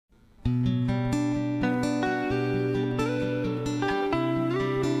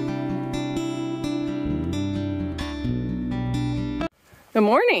Good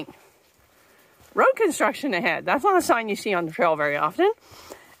morning. Road construction ahead. That's not a sign you see on the trail very often.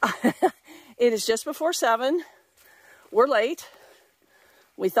 It is just before 7. We're late.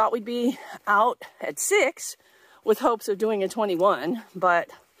 We thought we'd be out at 6 with hopes of doing a 21, but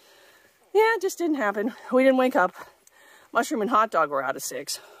yeah, it just didn't happen. We didn't wake up. Mushroom and hot dog were out at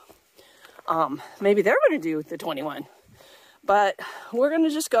 6. Maybe they're going to do the 21, but we're going to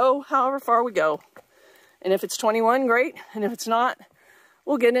just go however far we go. And if it's 21, great. And if it's not,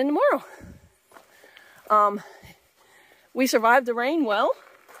 we'll get in tomorrow. We survived the rain well.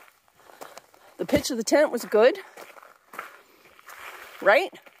 The pitch of the tent was good.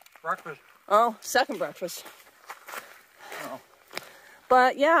 Right? Breakfast. Oh, second breakfast. Oh.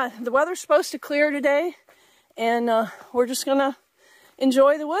 But yeah, the weather's supposed to clear today, and we're just gonna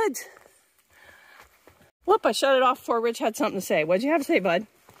enjoy the woods. Whoop, I shut it off before Rich had something to say. What'd you have to say, bud?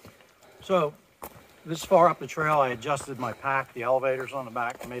 So, this far up the trail, I adjusted my pack, the elevators on the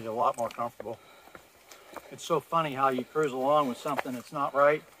back, made it a lot more comfortable. It's so funny how you cruise along with something that's not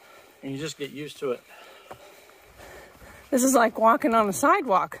right, and you just get used to it. This is like walking on a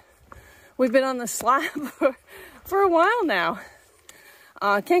sidewalk. We've been on the slab for a while now.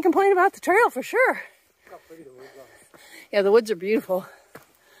 Can't complain about the trail for sure. Yeah, the woods are beautiful.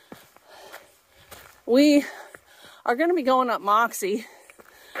 We are going to be going up Moxie.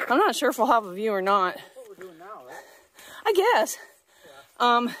 I'm not sure if we'll have a view or not. That's what we're doing now, right? I guess.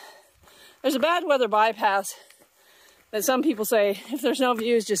 Yeah. There's a bad weather bypass that some people say, if there's no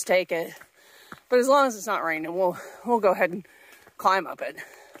views, just take it. But as long as it's not raining, we'll go ahead and climb up it.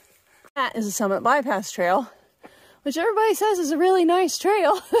 That is a Summit Bypass Trail, which everybody says is a really nice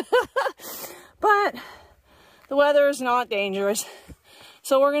trail. But the weather is not dangerous.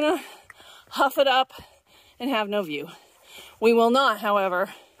 So we're going to huff it up and have no view. We will not, however,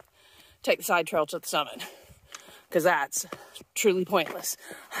 take the side trail to the summit, because that's truly pointless.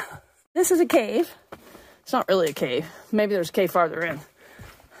 This is a cave. It's not really a cave. Maybe there's a cave farther in.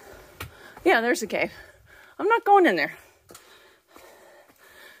 Yeah, there's a cave. I'm not going in there.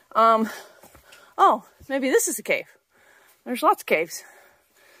 Oh, maybe this is a cave. There's lots of caves.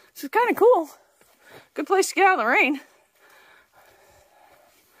 This is kind of cool. Good place to get out of the rain.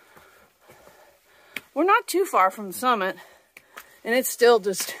 We're not too far from the summit, and it's still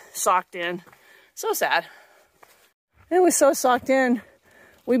just socked in. So sad. It was so socked in,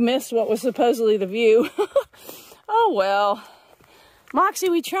 we missed what was supposedly the view. Oh well. Moxie,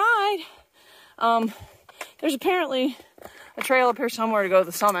 we tried. There's apparently a trail up here somewhere to go to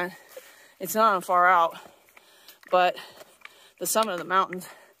the summit. It's not far out, but the summit of the mountain's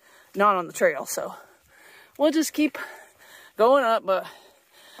not on the trail, so we'll just keep going up, but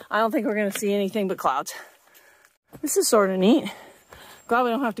I don't think we're going to see anything but clouds. This is sort of neat. Glad we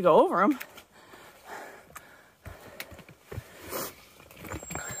don't have to go over them.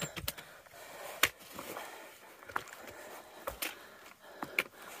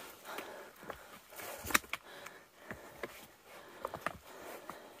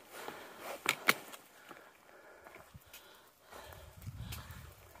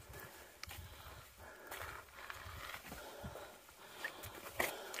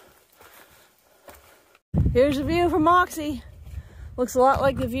 Here's a view from Moxie. Looks a lot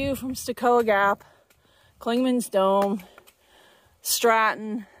like the view from Stokoa Gap, Klingman's Dome,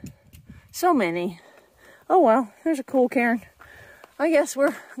 Stratton. So many. Oh well, there's a cool cairn. I guess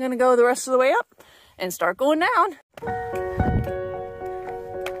we're gonna go the rest of the way up and start going down.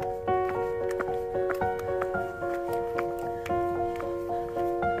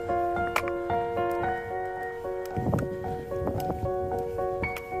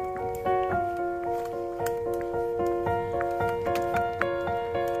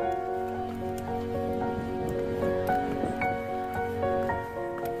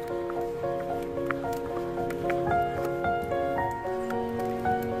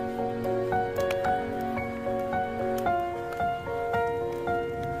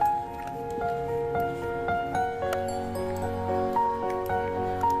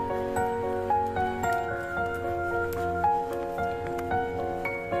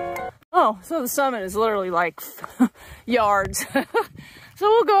 Oh, so the summit is literally like yards. So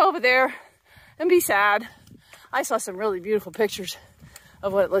we'll go over there and be sad. I saw some really beautiful pictures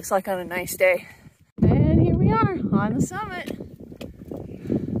of what it looks like on a nice day. And here we are on the summit.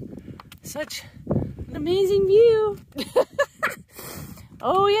 Such an amazing view.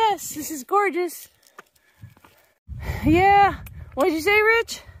 Oh yes, this is gorgeous. Yeah, what did you say,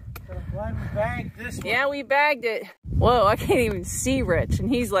 Rich? I'm glad we bagged this one. Yeah, we bagged it. Whoa, I can't even see Rich, and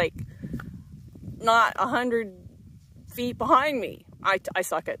he's like not 100 feet behind me. I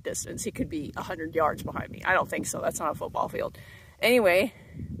suck at distance. He could be 100 yards behind me. I don't think so. That's not a football field. Anyway,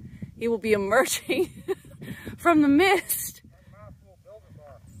 he will be emerging from the mist.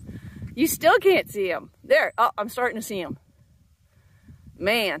 You still can't see him. There, oh, I'm starting to see him.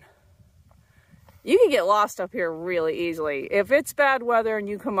 Man, you can get lost up here really easily. If it's bad weather and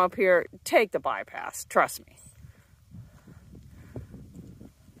you come up here, take the bypass, trust me.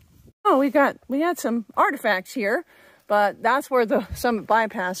 Oh, we got some artifacts here, but that's where the Summit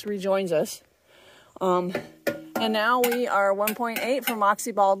Bypass rejoins us. And now we are 1.8 from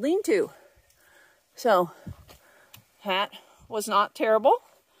Moxie Bald Lean-To. So, that was not terrible.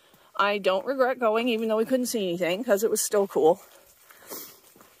 I don't regret going, even though we couldn't see anything, because it was still cool.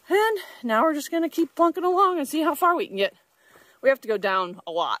 And now we're just going to keep plunking along and see how far we can get. We have to go down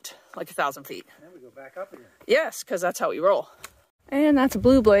a lot, like 1,000 feet. And then we go back up again. Yes, because that's how we roll. And that's a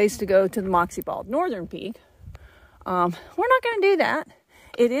blue blaze to go to the Moxie Bald Northern Peak. We're not going to do that.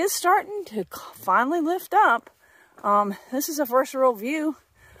 It is starting to finally lift up. This is the first real view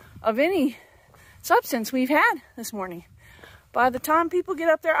of any substance we've had this morning. By the time people get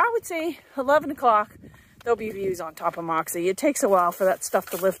up there, I would say 11 o'clock, there'll be views on top of Moxie. It takes a while for that stuff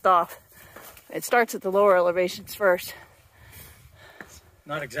to lift off. It starts at the lower elevations first.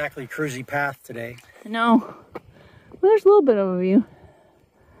 Not exactly cruisy path today. No. There's a little bit of a view.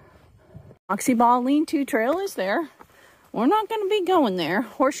 Moxie Bald Lean-To trail is there. We're not going to be going there.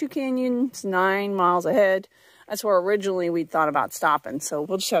 Horseshoe Canyon's 9 miles ahead. That's where originally we'd thought about stopping, so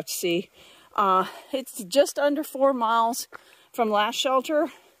we'll just have to see. It's just under 4 miles from last shelter,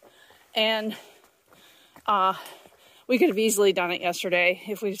 and we could have easily done it yesterday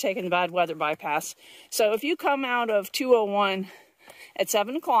if we'd taken the bad weather bypass. So if you come out of 201 at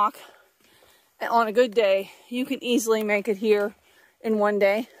 7 o'clock on a good day, you can easily make it here in one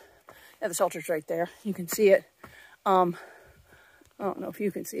day. Yeah, the shelter's right there. You can see it. I don't know if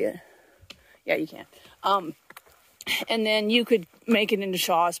you can see it. Yeah, you can. And then you could make it into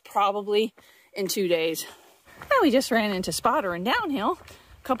Shaw's probably in 2 days. And we just ran into Spotter and Downhill.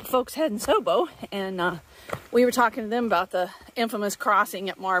 A couple folks heading Sobo, and we were talking to them about the infamous crossing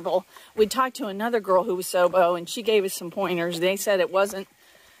at Marble. We talked to another girl who was Sobo, and she gave us some pointers. They said it wasn't.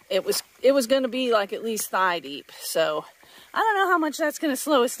 It was going to be like at least thigh deep. So I don't know how much that's going to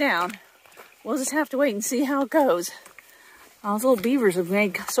slow us down. We'll just have to wait and see how it goes. Those little beavers have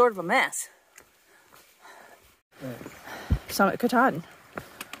made sort of a mess. Summit Katahdin.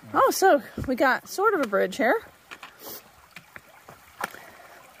 Oh, so we got sort of a bridge here.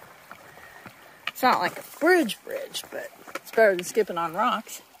 It's not like a bridge, but it's better than skipping on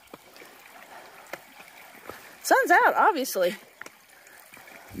rocks. Sun's out, obviously.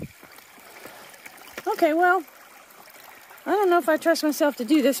 Okay, well, I don't know if I trust myself to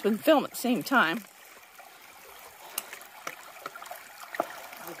do this and film at the same time.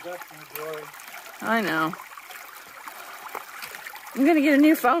 I know. I'm gonna get a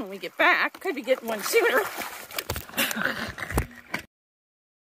new phone when we get back. Could be getting one sooner.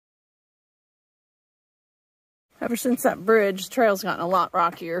 Ever since that bridge, the trail's gotten a lot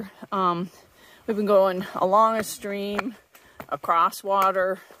rockier. We've been going along a stream, across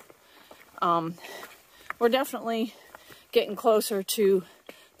water. We're definitely getting closer to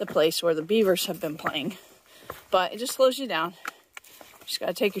the place where the beavers have been playing. But it just slows you down. Just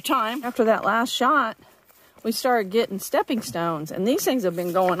gotta take your time. After that last shot, we started getting stepping stones, and these things have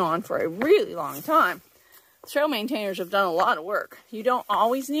been going on for a really long time. Trail maintainers have done a lot of work. You don't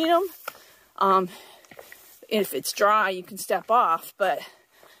always need them. If it's dry, you can step off, but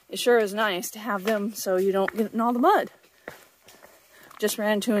it sure is nice to have them so you don't get in all the mud. Just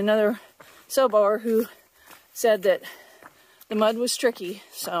ran into another Soboer who said that the mud was tricky,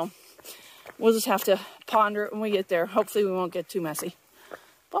 so we'll just have to ponder it when we get there. Hopefully we won't get too messy,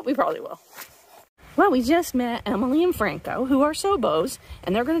 but we probably will. Well, we just met Emily and Franco, who are Sobos,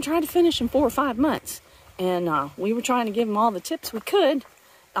 and they're going to try to finish in 4 or 5 months. And we were trying to give them all the tips we could.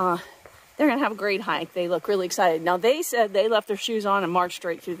 They're going to have a great hike. They look really excited. Now, they said they left their shoes on and marched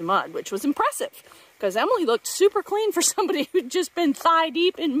straight through the mud, which was impressive, because Emily looked super clean for somebody who'd just been thigh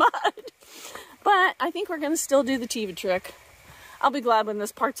deep in mud. But I think we're going to still do the Tiva trick. I'll be glad when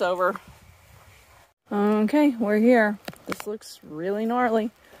this part's over. Okay, we're here. This looks really gnarly.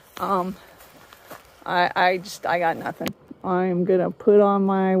 I got nothing. I'm gonna put on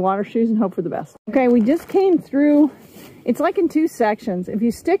my water shoes and hope for the best. Okay, we just came through. It's like in 2 sections. If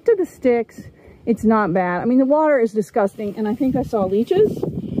you stick to the sticks, it's not bad. I mean, the water is disgusting, and I think I saw leeches,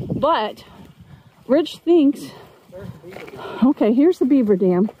 but Rich thinks, okay, here's the beaver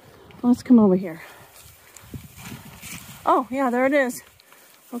dam. Let's come over here. Oh, yeah, there it is.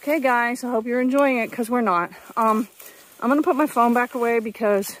 Okay, guys, I hope you're enjoying it, because we're not. I'm gonna put my phone back away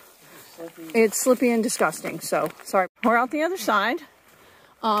because it's slippy and disgusting, so sorry. we're out the other side.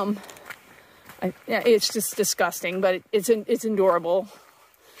 Yeah, it's just disgusting, but it's endurable.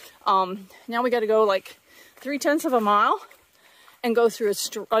 Now we got to go like 3/10 of a mile and go through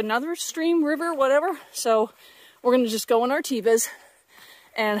another stream, river, whatever. So we're going to just go in our Tevas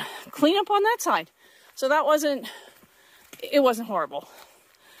and clean up on that side. So that wasn't horrible.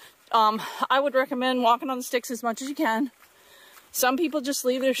 I would recommend walking on the sticks as much as you can. Some people just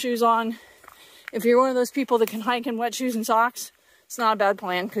leave their shoes on. If you're one of those people that can hike in wet shoes and socks, it's not a bad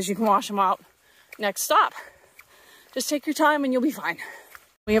plan because you can wash them out next stop. Just take your time and you'll be fine.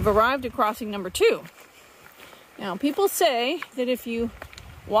 We have arrived at crossing number 2. Now, people say that if you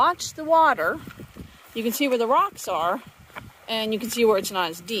watch the water, you can see where the rocks are and you can see where it's not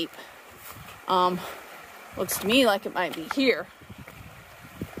as deep. Looks to me like it might be here.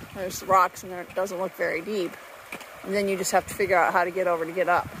 There's the rocks and there it doesn't look very deep. And then you just have to figure out how to get over to get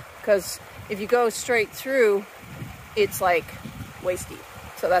up. Because if you go straight through, it's like waist deep.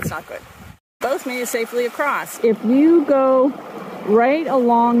 So that's not good. Both made it safely across. If you go right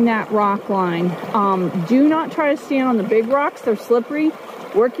along that rock line, do not try to stand on the big rocks. They're slippery.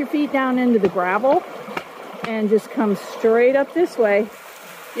 Work your feet down into the gravel and just come straight up this way.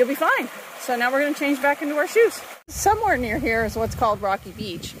 You'll be fine. So now we're going to change back into our shoes. Somewhere near here is what's called Rocky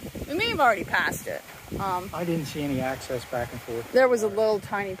Beach. We may have already passed it. I didn't see any access back and forth. There was a little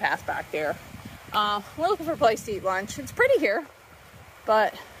tiny path back there. We're looking for a place to eat lunch. It's pretty here,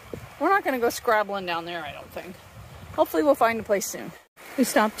 but we're not going to go scrabbling down there, I don't think. Hopefully we'll find a place soon. We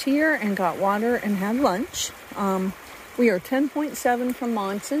stopped here and got water and had lunch. We are 10.7 from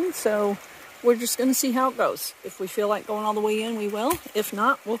Monson, so we're just going to see how it goes. If we feel like going all the way in, we will. If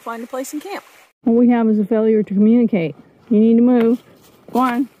not, we'll find a place and camp. What we have is a failure to communicate. You need to move. Go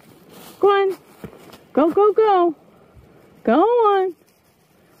on. Go on. Go, go, go. Go on.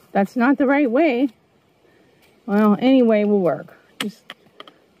 That's not the right way. Well, any way will work.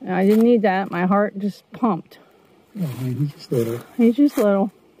 I didn't need that. My heart just pumped. Oh, he's just little. He's just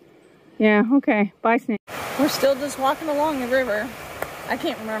little. Yeah, okay. Bye, Snake. We're still just walking along the river. I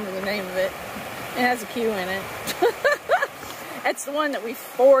can't remember the name of it. It has a Q in it. It's the one that we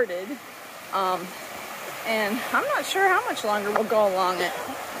forded. And I'm not sure how much longer we'll go along it.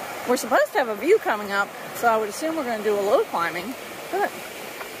 We're supposed to have a view coming up, so I would assume we're going to do a little climbing. But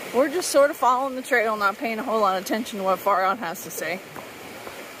we're just sort of following the trail, not paying a whole lot of attention to what Far Out has to say.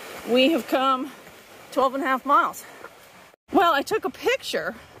 We have come 12.5 miles. Well, I took a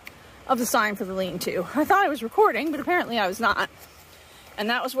picture of the sign for the lean-to. I thought I was recording, but apparently I was not.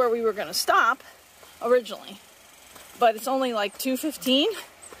 And that was where we were going to stop originally. But it's only like 2:15.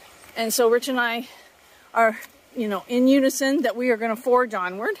 And so Rich and I are, you know, in unison that we are going to forge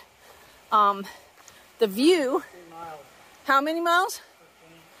onward. The view, how many miles?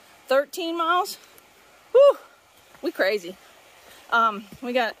 13 miles? Whew, we crazy.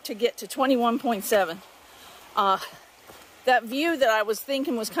 We got to get to 21.7. That view that I was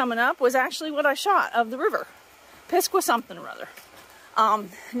thinking was coming up was actually what I shot of the river. Pisqua something or other.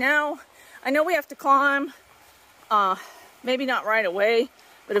 Now, I know we have to climb, maybe not right away,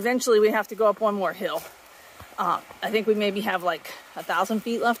 but eventually we have to go up one more hill. I think we maybe have like 1,000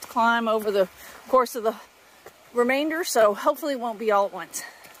 feet left to climb over the course of the remainder, so hopefully it won't be all at once.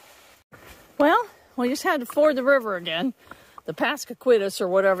 Well, we just had to ford the river again, the Pascaquitas or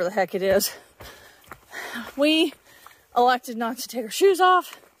whatever the heck it is. We elected not to take our shoes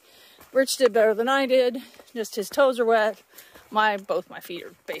off. Rich did better than I did, just his toes are wet. Both my feet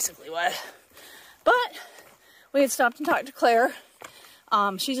are basically wet. But we had stopped and talked to Claire.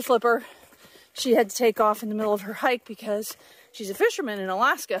 She's a flipper. She had to take off in the middle of her hike because she's a fisherman in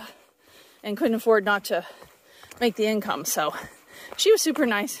Alaska and couldn't afford not to make the income. So she was super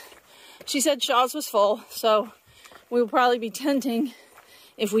nice. She said Shaw's was full, so we will probably be tenting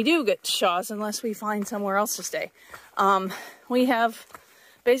if we do get to Shaw's unless we find somewhere else to stay. We have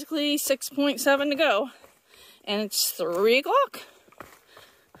basically 6.7 to go and it's 3 o'clock.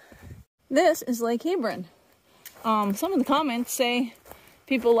 This is Lake Hebron. Some of the comments say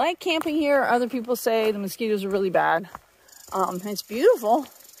people like camping here. Other people say the mosquitoes are really bad. It's beautiful,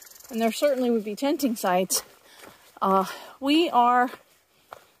 and there certainly would be tenting sites. We are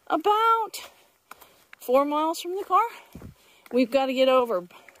about 4 miles from the car. We've got to get over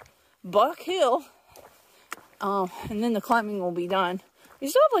Buck Hill, and then the climbing will be done. We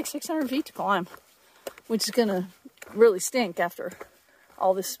still have like 600 feet to climb, which is going to really stink after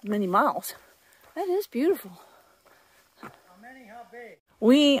all this many miles. That is beautiful. How big?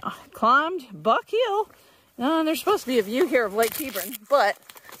 We climbed Buck Hill. There's supposed to be a view here of Lake Hebron, but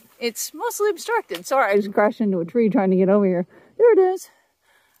it's mostly obstructed. Sorry, I just crashed into a tree trying to get over here. There it is.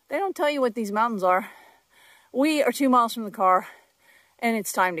 They don't tell you what these mountains are. We are 2 miles from the car, and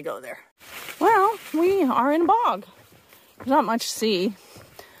it's time to go there. Well, we are in a bog. There's not much to see.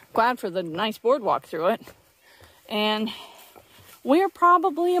 Glad for the nice boardwalk through it. And we're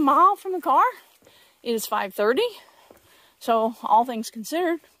probably a mile from the car. It is 5:30. So all things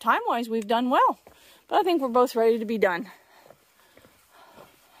considered, time-wise, we've done well. But I think we're both ready to be done.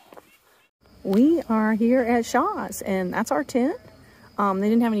 We are here at Shaw's, and that's our tent. They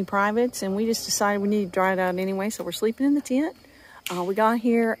didn't have any privates, and we just decided we needed to dry it out anyway, so we're sleeping in the tent. We got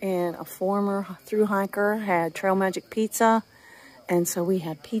here, and a former thru hiker had Trail Magic pizza, and so we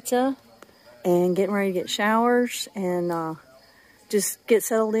had pizza and getting ready to get showers and just get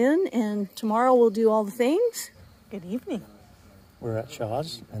settled in, and tomorrow we'll do all the things. Good evening. We're at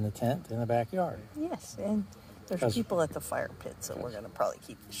Shaw's in the tent in the backyard. Yes, and there's people at the fire pit, so we're going to probably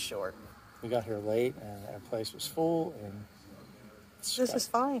keep this short. We got here late, and our place was full, and this is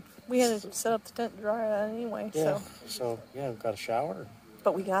fine. We had to set up the tent to dry it out anyway. Yeah, so yeah, we got a shower.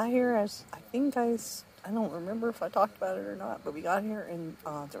 But we got here as, I don't remember if I talked about it or not, but we got here and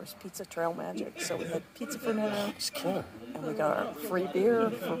there was pizza Trail Magic. So we had pizza for dinner. It's killer. And we got our free beer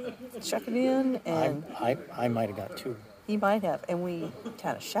for checking in. And I might have got 2. He might have. And we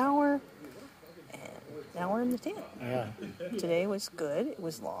had a shower. And now we're in the tent. Yeah. Today was good. It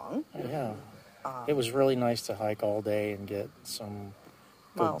was long. Yeah. It was really nice to hike all day and get some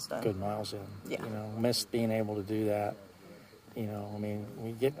good miles in. Yeah. You know, missed being able to do that. You know, I mean,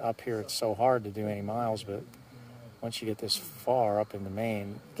 we get up here, it's so hard to do any miles, but once you get this far up in the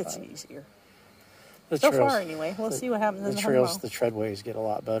Maine, it gets easier. Far anyway. We'll see what happens in the trails. The treadways get a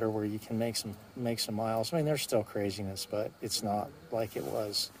lot better where you can make some miles. I mean, there's still craziness, but it's not like it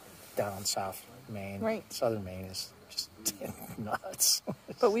was down south Maine. Right. Southern Maine is just nuts.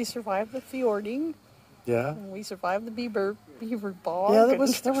 But we survived the fjording. Yeah. We survived the beaver bog. Yeah, there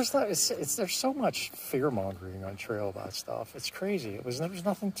was there's so much fear mongering on trail about stuff. It's crazy. There was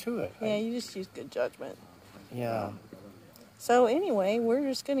nothing to it. Yeah, you just use good judgment. Yeah. So anyway, we're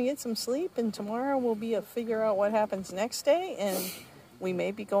just gonna get some sleep, and tomorrow we'll figure out what happens next day, and we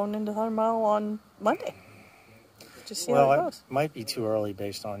may be going into 100 Mile on Monday. Just see how it goes. It might be too early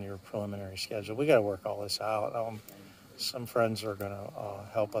based on your preliminary schedule. We got to work all this out. Some friends are gonna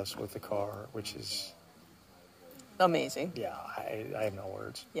help us with the car, which is amazing. Yeah, I have no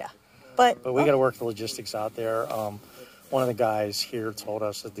words. Yeah. But we got to work the logistics out there. One of the guys here told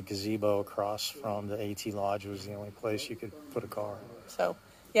us that the gazebo across from the AT Lodge was the only place you could put a car. So,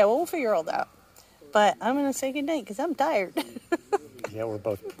 yeah, we'll figure all that out. But I'm going to say goodnight because I'm tired. Yeah, we're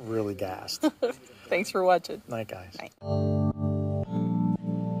both really gassed. Thanks for watching. Night, guys. Night.